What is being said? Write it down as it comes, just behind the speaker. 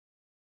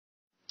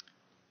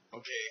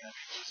Okay, I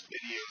made this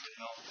video to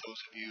help those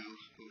of you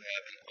who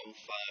have an 05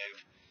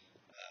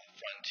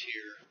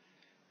 Frontier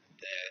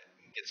that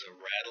gets a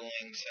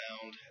rattling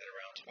sound at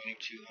around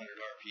 2200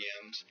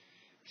 RPMs.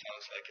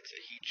 Sounds like it's a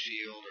heat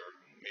shield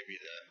or maybe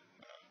the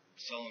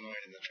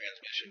solenoid in the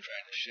transmission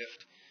trying to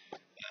shift.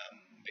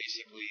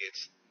 Basically,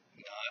 it's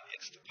not.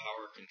 It's the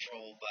power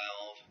control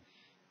valve.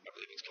 I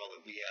believe it's called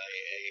a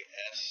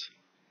VIAS.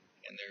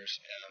 And there's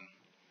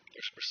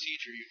a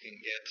procedure you can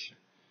get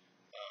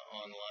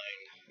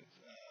online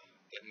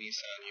that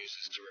Nissan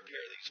uses to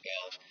repair these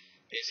valves.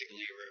 Basically,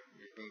 you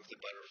remove the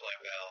butterfly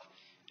valve,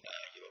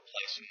 you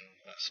apply some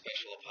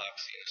special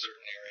epoxy in a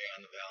certain area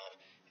on the valve,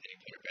 and you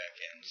put it back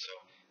in. So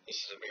this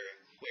is a very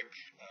quick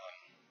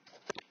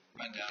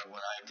rundown of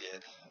what I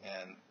did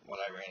and what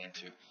I ran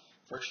into.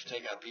 First, you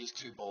take out these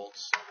two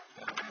bolts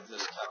and remove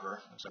this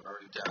cover, which I've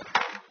already done.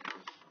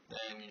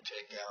 Then you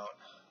take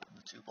out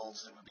the two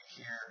bolts that would be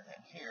here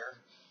and here,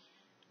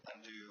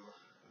 undo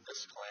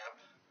this clamp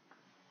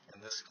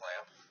and this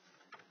clamp.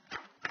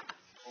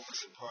 Pull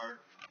this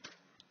apart,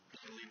 you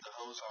can leave the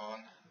hose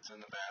on, it's in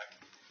the back,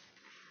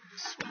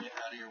 just swing it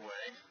out of your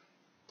way,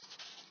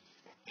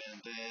 and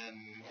then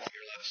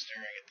you're left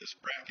staring at this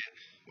bracket,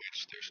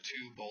 which there's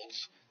two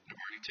bolts that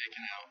I've already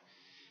taken out.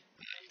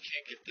 You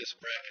can't get this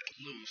bracket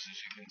loose, as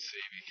you can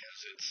see,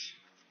 because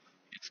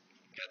it's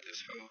got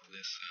this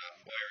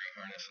wiring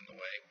harness in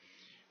the way.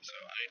 So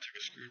I took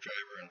a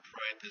screwdriver and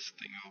pried this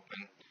thing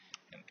open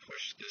and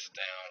pushed this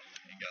down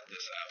and got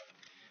this out.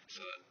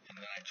 And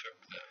then I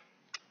took the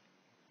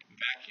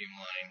vacuum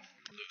line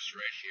loose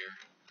right here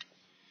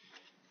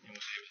and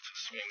was able to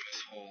swing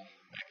this whole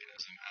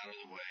mechanism out of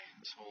the way,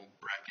 this whole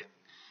bracket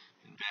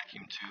and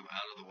vacuum tube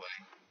out of the way.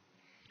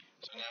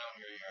 So now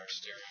here you are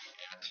staring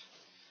at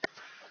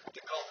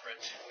the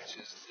culprit, which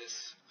is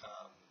this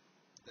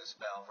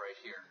valve right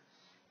here.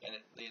 And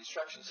the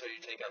instructions say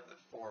you take out the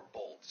 4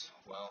 bolts.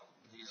 Well,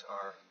 these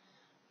are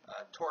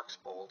Torx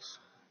bolts,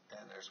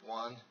 and there's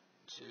 1,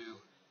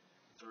 2,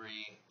 3,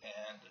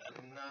 and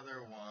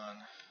another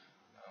one.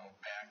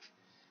 Back,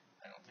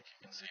 I don't think you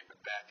can see it, but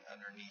back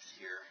underneath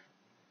here,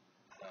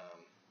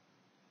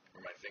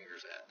 where my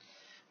finger's at.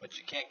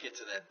 But you can't get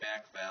to that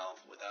back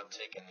valve without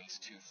taking these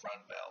 2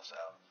 front valves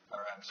out,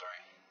 or I'm sorry,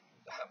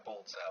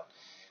 bolts out.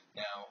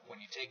 Now, when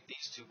you take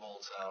these 2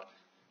 bolts out,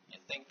 you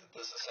think that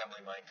this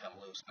assembly might come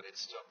loose, but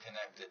it's still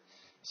connected.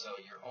 So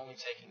you're only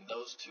taking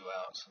those 2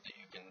 out so that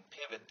you can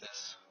pivot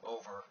this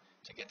over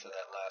to get to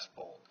that last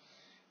bolt.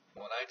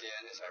 What I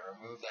did is I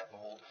removed that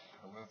bolt,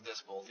 removed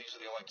this bolt. These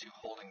are the only 2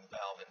 holding the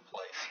valve in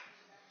place.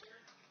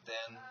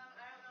 Then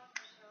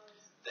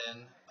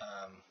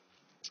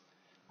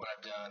what I've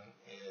done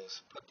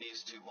is put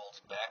these 2 bolts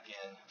back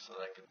in so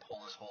that I could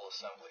pull this whole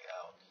assembly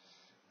out.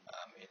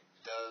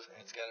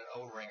 It's got an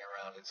O-ring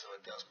around it, so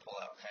it does pull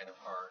out kind of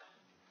hard.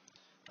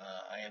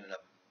 I ended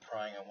up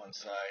prying on one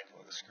side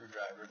with a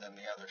screwdriver, then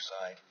the other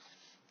side,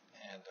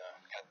 and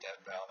got that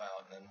valve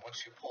out. And then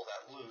once you pull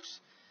that loose,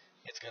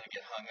 it's going to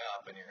get hung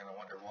up, and you're going to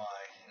wonder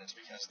why. And it's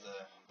because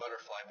the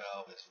butterfly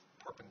valve is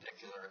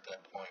perpendicular at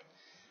that point.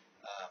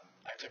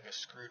 I took a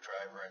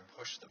screwdriver and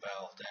pushed the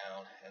valve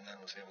down, and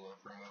then was able to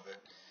remove it.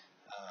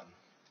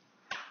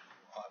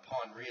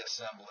 Upon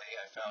reassembly,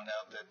 I found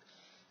out that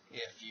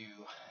if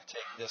you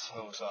take this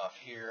hose off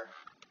here,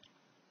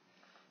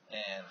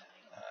 and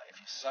if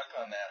you suck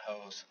on that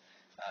hose,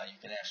 you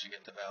can actually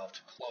get the valve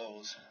to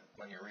close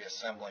when you're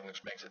reassembling,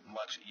 which makes it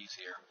much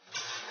easier.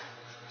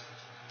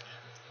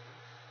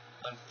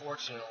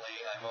 Unfortunately,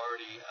 I've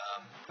already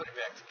put it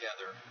back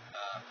together,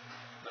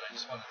 but I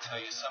just want to tell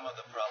you some of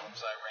the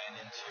problems I ran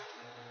into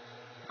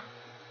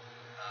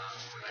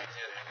when I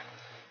did it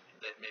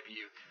that maybe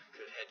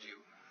could head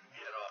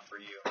off for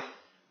you.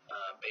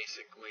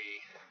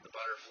 Basically, the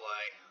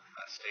butterfly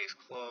stays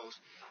closed.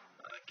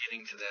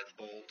 Getting to that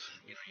bolt,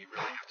 you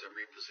really have to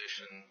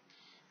reposition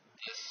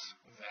this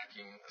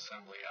vacuum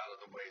assembly out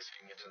of the way so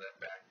you can get to that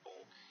back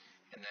bolt.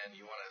 And then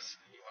you want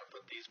to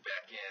put these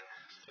back in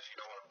because you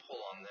don't want to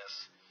pull on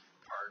this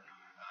part,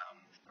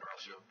 or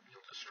else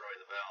you'll destroy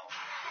the valve.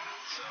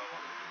 So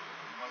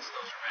once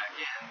those are back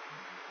in,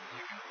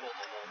 you can pull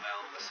the whole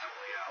valve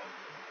assembly out.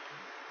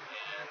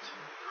 And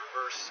the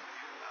reverse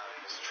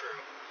is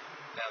true.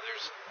 Now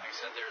like I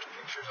said, there's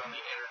pictures on the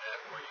internet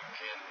where you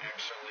can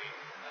actually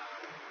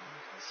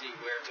see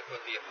where to put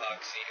the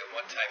epoxy and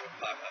what type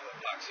of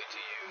epoxy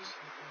to use.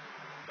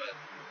 But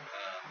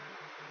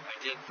I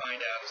did find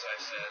out, as I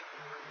said,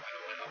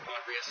 upon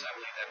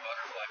reassembly, that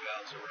butterfly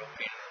valve's a real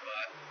pain in the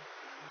butt,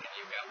 and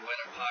you've got wet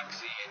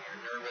epoxy, and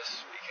you're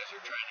nervous because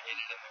you're trying to get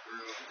it in the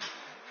groove,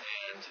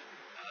 and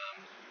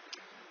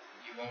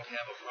you won't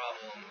have a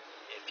problem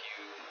if you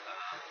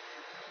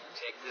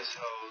take this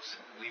hose,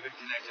 leave it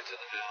connected to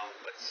the valve,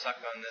 but suck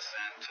on this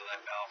end until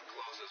that valve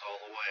closes all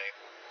the way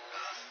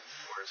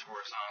where it's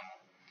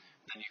horizontal.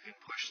 Then you can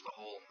push the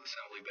whole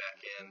assembly back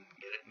in,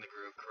 get it in the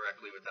groove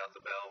correctly without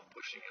the valve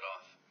pushing it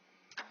off.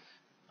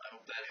 I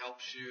hope that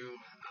helps you.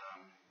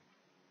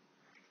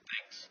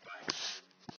 Thanks. Bye.